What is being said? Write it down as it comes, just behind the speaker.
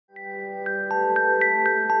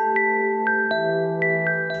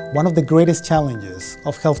One of the greatest challenges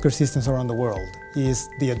of healthcare systems around the world is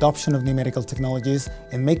the adoption of new medical technologies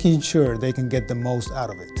and making sure they can get the most out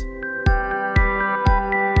of it.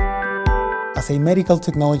 As a medical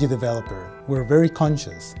technology developer, we're very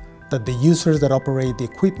conscious that the users that operate the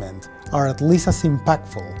equipment are at least as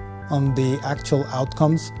impactful on the actual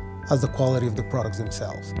outcomes as the quality of the products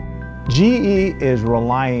themselves. GE is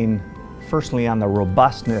relying firstly on the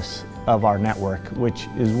robustness of our network, which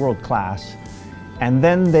is world-class, and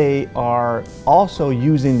then they are also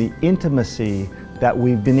using the intimacy that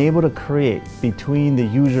we've been able to create between the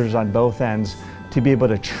users on both ends to be able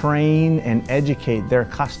to train and educate their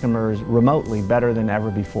customers remotely better than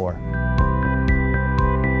ever before.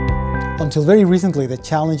 Until very recently, the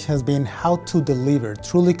challenge has been how to deliver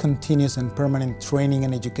truly continuous and permanent training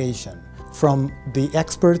and education from the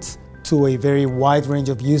experts to a very wide range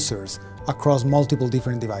of users across multiple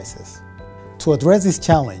different devices. To address this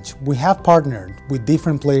challenge, we have partnered with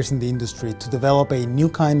different players in the industry to develop a new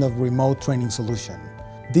kind of remote training solution.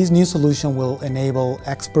 This new solution will enable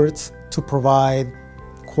experts to provide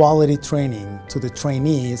quality training to the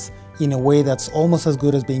trainees in a way that's almost as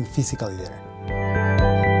good as being physically there.